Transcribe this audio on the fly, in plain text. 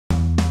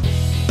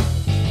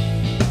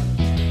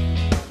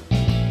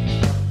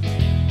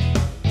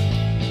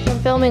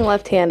filming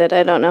left-handed.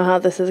 I don't know how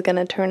this is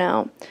gonna turn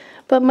out.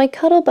 But my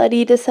cuddle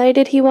buddy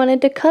decided he wanted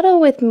to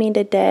cuddle with me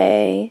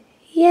today.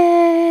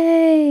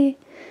 Yay!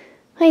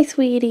 Hi,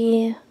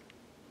 sweetie.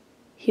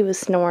 He was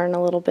snoring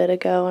a little bit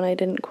ago and I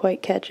didn't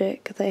quite catch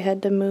it because I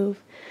had to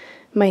move.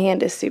 My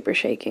hand is super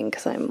shaking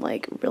because I'm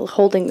like really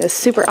holding this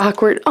super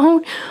awkward.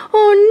 Oh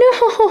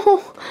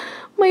no!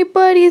 My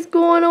buddy's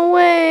going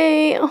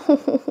away.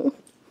 Oh.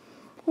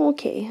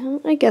 Okay,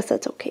 I guess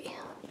that's okay.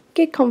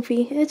 Get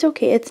comfy. It's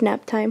okay. It's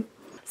nap time.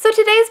 So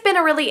today's been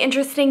a really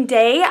interesting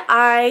day.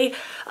 I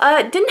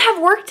didn't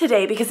have work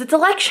today because it's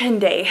election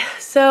day.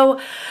 So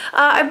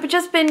I've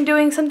just been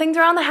doing some things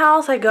around the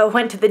house. I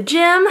went to the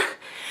gym.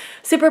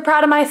 Super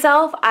proud of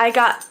myself. I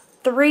got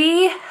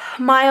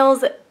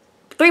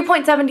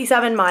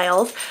 3.77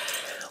 miles,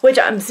 which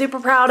I'm super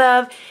proud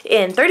of,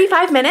 in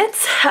 35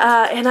 minutes.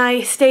 And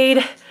I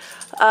stayed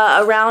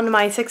around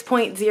my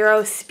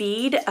 6.0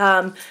 speed.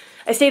 I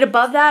stayed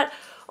above that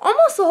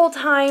almost the whole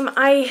time.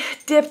 I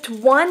dipped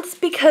once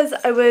because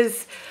I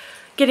was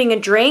getting a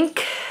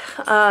drink,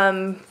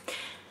 and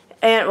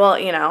well,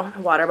 you know, a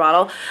water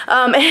bottle,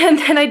 and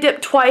then I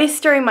dipped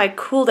twice during my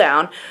cool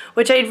down,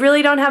 which I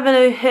really don't have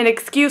an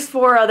excuse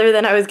for other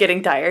than I was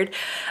getting tired,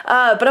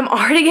 but I'm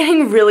already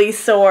getting really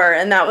sore,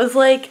 and that was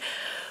like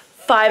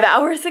 5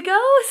 hours ago,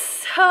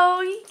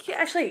 so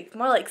actually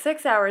more like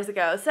 6 hours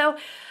ago, so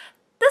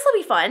this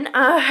will be fun.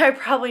 I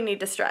probably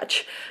need to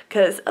stretch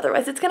because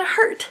otherwise it's gonna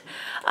hurt.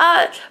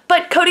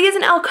 But Cody is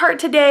in Elkhart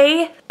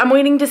today. I'm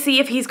waiting to see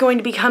if he's going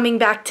to be coming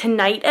back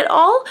tonight at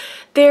all.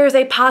 There's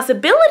a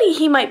possibility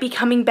he might be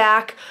coming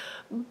back,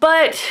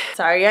 but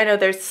sorry, I know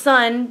there's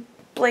sun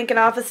blinking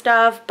off of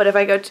stuff, but if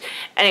I go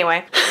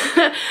anyway.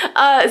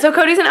 So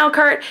Cody's in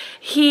Elkhart.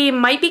 He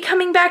might be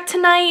coming back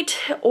tonight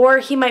or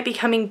he might be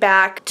coming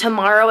back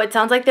tomorrow. It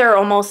sounds like they're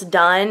almost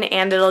done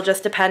and it'll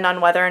just depend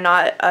on whether or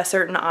not a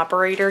certain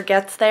operator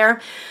gets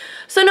there.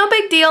 So no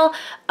big deal.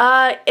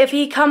 If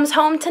he comes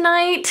home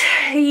tonight,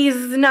 he's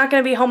not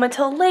going to be home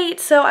until late,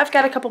 so I've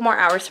got a couple more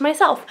hours to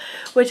myself,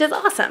 which is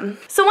awesome.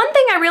 So one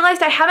thing I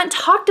realized I haven't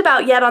talked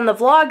about yet on the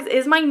vlogs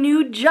is my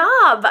new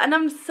job, and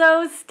I'm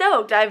so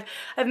stoked. I've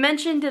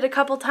mentioned it a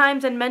couple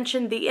times and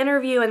mentioned the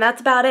interview, and that's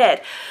about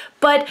it.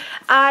 But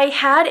I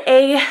had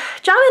a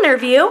job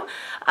interview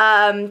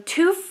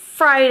 2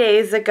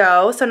 Fridays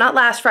ago, so not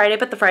last Friday,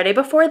 but the Friday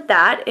before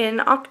that in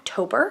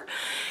October.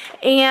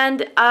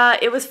 And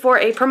it was for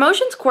a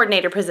promotions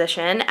coordinator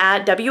position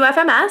at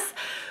WFMS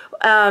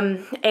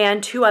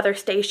and 2 other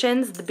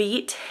stations, The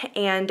Beat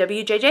and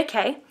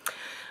WJJK.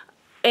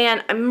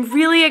 And I'm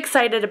really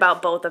excited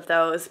about both of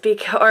those,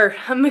 or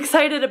I'm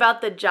excited about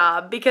the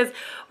job because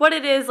what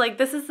it is, like,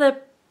 this is the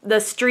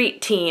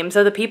street team,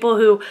 so the people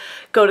who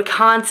go to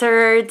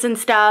concerts and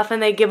stuff and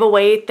they give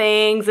away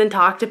things and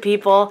talk to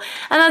people,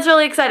 and that's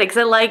really exciting because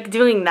I like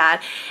doing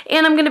that.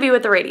 And I'm gonna be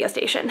with the radio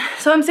station,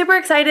 so I'm super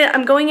excited.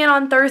 I'm going in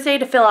on Thursday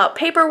to fill out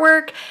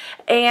paperwork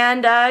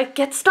and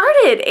get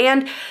started.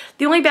 And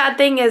the only bad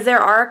thing is there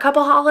are a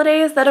couple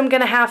holidays that I'm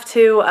gonna have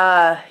to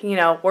you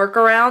know, work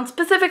around,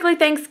 specifically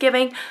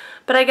Thanksgiving.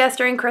 But I guess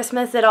during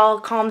Christmas it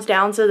all calms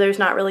down, so there's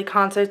not really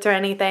concerts or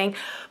anything.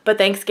 But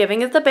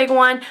Thanksgiving is the big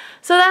one,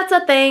 so that's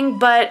a thing,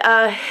 but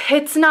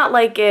it's not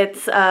like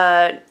it's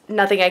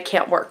nothing I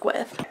can't work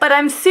with. But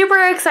I'm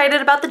super excited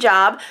about the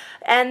job.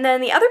 And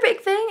then the other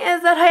big thing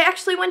is that I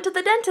actually went to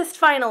the dentist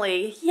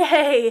finally.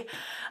 Yay!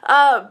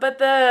 But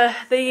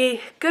the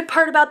good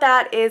part about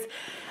that is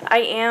I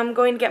am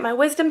going to get my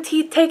wisdom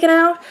teeth taken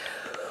out,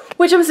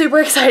 which I'm super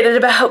excited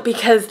about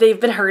because they've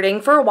been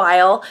hurting for a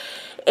while.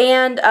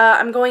 And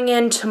I'm going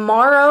in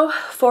tomorrow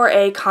for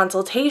a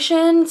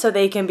consultation so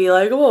they can be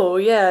like, oh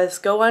yes,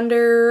 go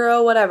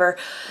under whatever.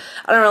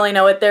 I don't really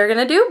know what they're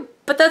gonna do,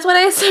 but that's what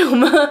I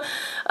assume.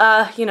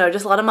 You know,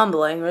 just a lot of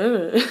mumbling.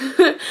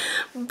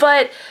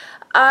 But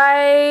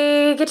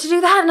I get to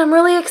do that and I'm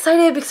really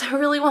excited because I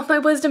really want my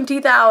wisdom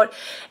teeth out.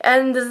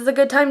 And this is a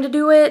good time to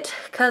do it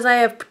because I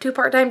have 2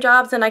 part-time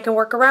jobs and I can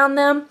work around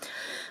them.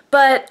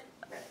 But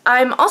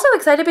I'm also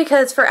excited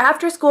because for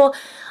after school,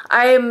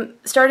 I'm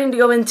starting to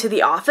go into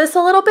the office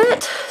a little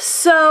bit,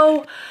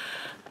 so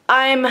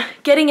I'm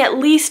getting at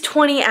least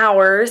 20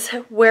 hours,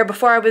 where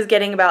before I was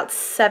getting about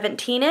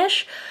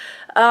 17-ish,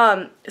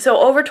 so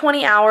over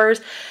 20 hours,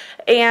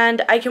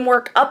 and I can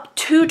work up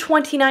to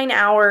 29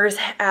 hours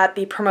at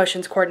the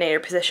promotions coordinator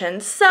position.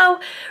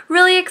 So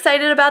really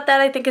excited about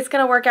that. I think it's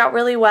going to work out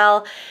really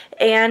well,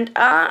 and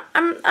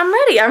I'm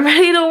ready. I'm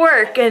ready to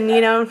work and,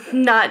 you know,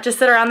 not just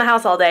sit around the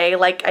house all day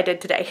like I did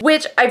today,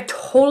 which I've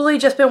totally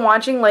just been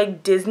watching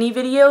like Disney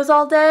videos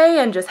all day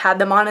and just had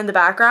them on in the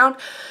background.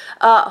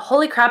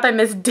 Holy crap, I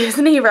miss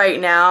Disney right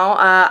now.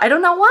 I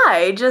don't know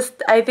why.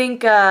 I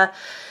think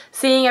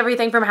seeing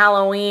everything from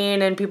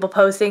Halloween and people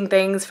posting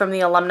things from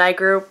the alumni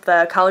group,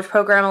 the college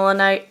program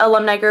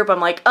alumni group, I'm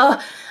like,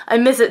 oh, I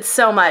miss it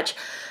so much.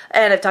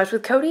 And I've talked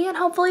with Cody and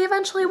hopefully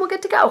eventually we'll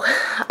get to go.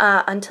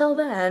 Until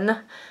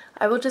then,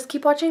 I will just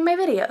keep watching my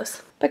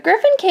videos. But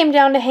Griffin came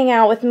down to hang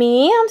out with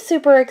me. I'm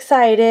super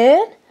excited.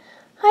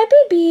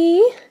 Hi,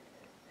 baby.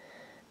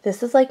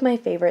 This is like my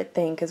favorite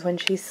thing because when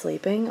she's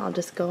sleeping, I'll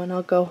just go and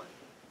I'll go.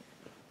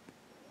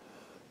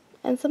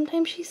 And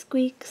sometimes she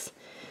squeaks.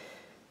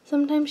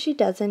 Sometimes she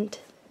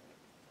doesn't.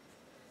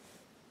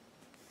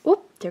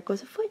 Oop, there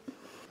goes a foot.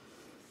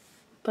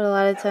 But a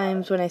lot of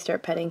times when I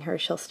start petting her,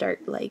 she'll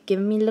start like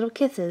giving me little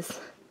kisses.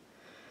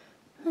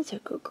 That's a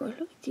good girl.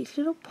 Look at these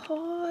little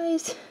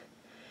paws.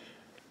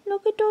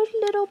 Look at those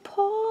little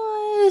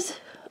paws.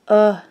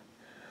 I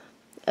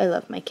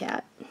love my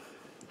cat.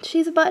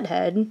 She's a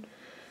butthead.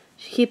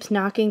 She keeps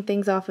knocking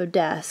things off of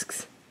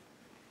desks.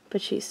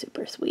 But she's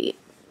super sweet.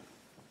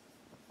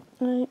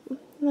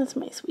 That's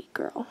my sweet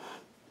girl.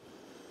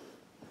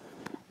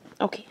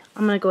 Okay,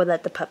 I'm gonna go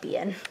let the puppy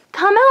in.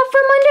 Come out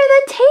from under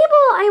the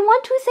table! I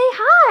want to say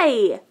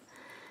hi!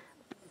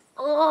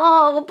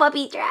 Oh,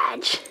 puppy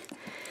trash.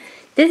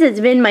 This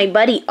has been my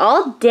buddy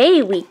all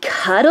day. We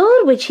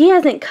cuddled, which he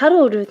hasn't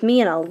cuddled with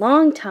me in a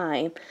long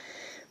time.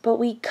 But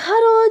we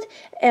cuddled,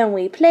 and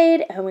we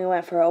played, and we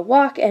went for a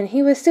walk, and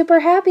he was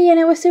super happy, and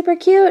it was super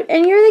cute.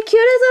 And you're the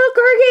cutest little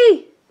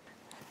corgi!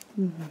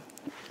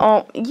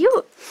 Oh,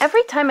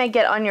 every time I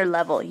get on your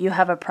level, you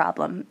have a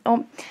problem.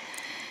 Oh,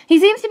 he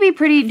seems to be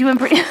doing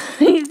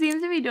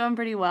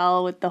pretty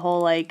well with the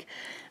whole, like,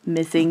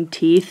 missing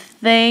teeth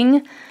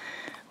thing,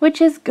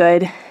 which is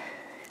good.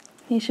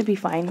 He should be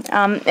fine.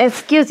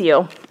 Excuse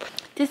you.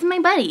 This is my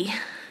buddy.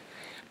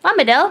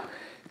 Bombadil.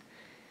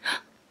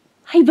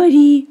 Hi,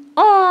 buddy.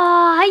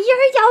 Aw,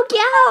 you're so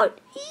cute.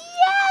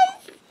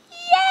 Yes,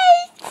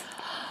 yes.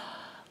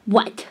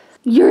 What?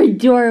 You're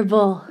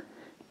adorable.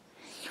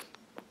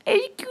 You're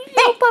a cute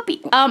little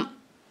puppy.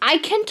 I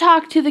can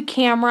talk to the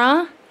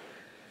camera.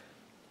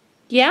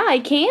 Yeah, I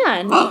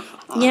can.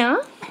 Yeah.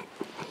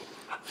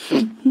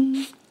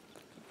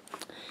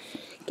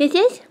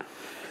 Kisses?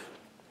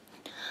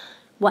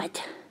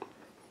 What?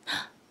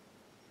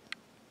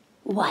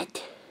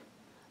 What?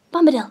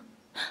 Bombadil.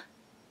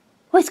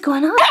 What's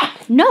going on?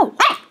 No.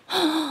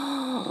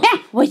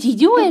 What's he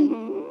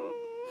doing?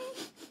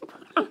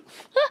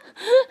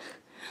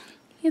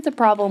 He has a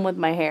problem with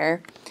my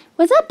hair.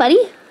 What's up,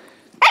 buddy?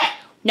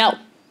 No.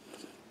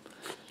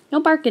 No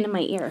barking in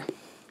my ear.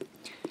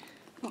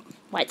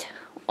 What?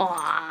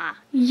 Aw,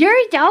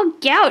 you're so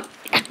cute.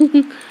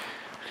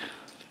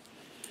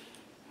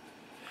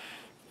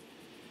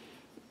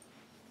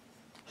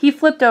 He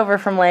flipped over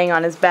from laying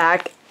on his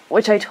back,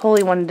 which I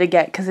totally wanted to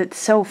get because it's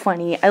so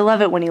funny. I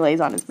love it when he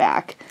lays on his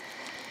back.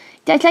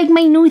 That's like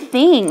my new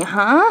thing,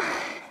 huh?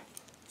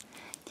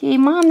 Say,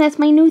 Mom, that's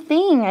my new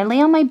thing. I lay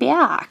on my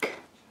back.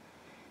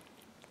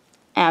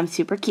 I'm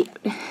super cute,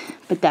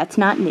 but that's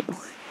not new.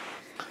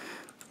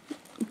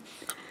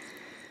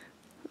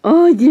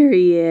 Oh, there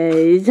he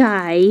is.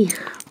 Hi.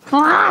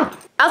 Ah!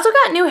 I also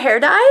got new hair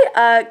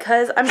dye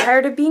because I'm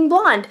tired of being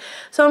blonde.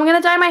 So I'm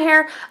going to dye my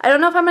hair. I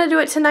don't know if I'm going to do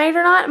it tonight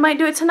or not. I might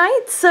do it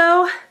tonight.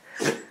 So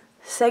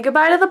say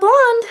goodbye to the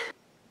blonde.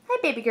 Hi,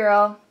 baby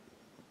girl.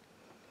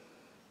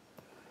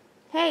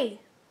 Hey.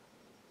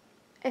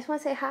 I just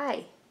want to say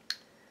hi.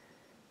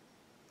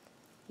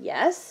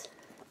 Yes?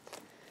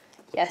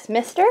 Yes,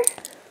 mister?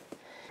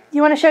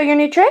 You want to show your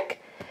new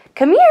trick?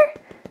 Come here.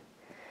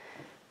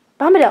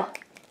 Bombadil.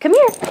 Come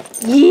here.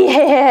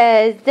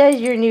 Yes, that's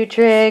your new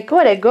trick.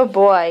 What a good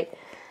boy.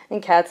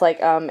 And Cat's like,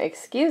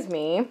 excuse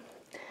me.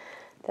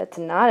 That's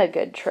not a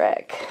good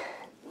trick.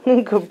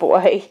 Good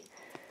boy.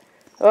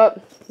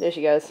 Oh, there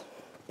she goes.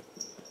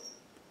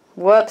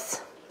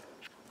 Whoops.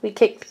 We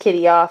kicked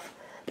Kitty off.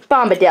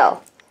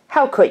 Bombadil,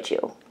 how could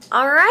you?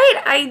 Alright,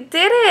 I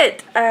did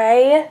it.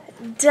 I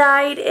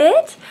dyed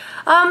it.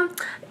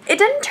 It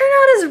didn't turn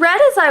out as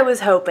red as I was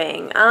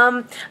hoping.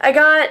 I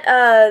got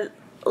a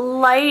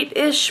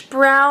lightish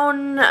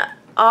brown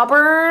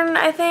auburn,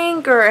 I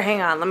think, or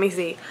hang on, let me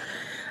see.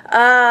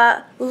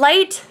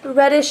 Light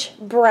reddish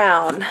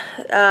brown.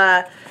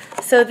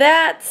 So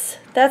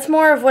that's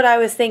more of what I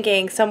was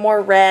thinking, some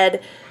more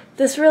red.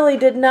 This really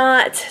did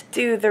not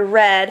do the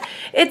red.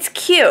 It's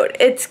cute.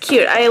 It's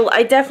cute.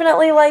 I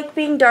definitely like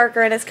being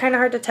darker, and it's kind of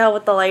hard to tell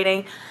with the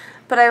lighting.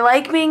 But I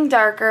like being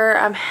darker.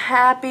 I'm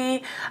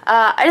happy.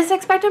 I just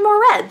expected more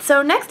red.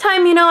 So next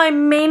time, you know, I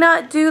may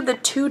not do the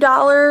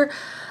 $2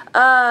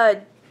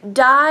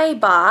 dye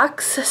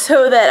box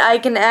so that I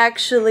can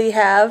actually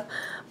have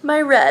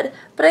my red.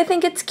 But I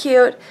think it's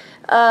cute.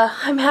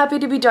 I'm happy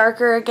to be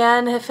darker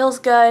again. It feels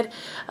good.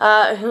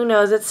 Who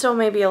knows? It still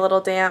may be a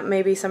little damp.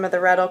 Maybe some of the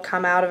red will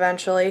come out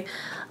eventually.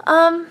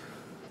 But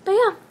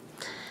yeah,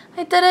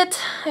 I did it.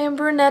 I am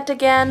brunette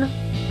again.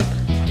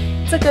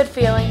 It's a good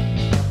feeling.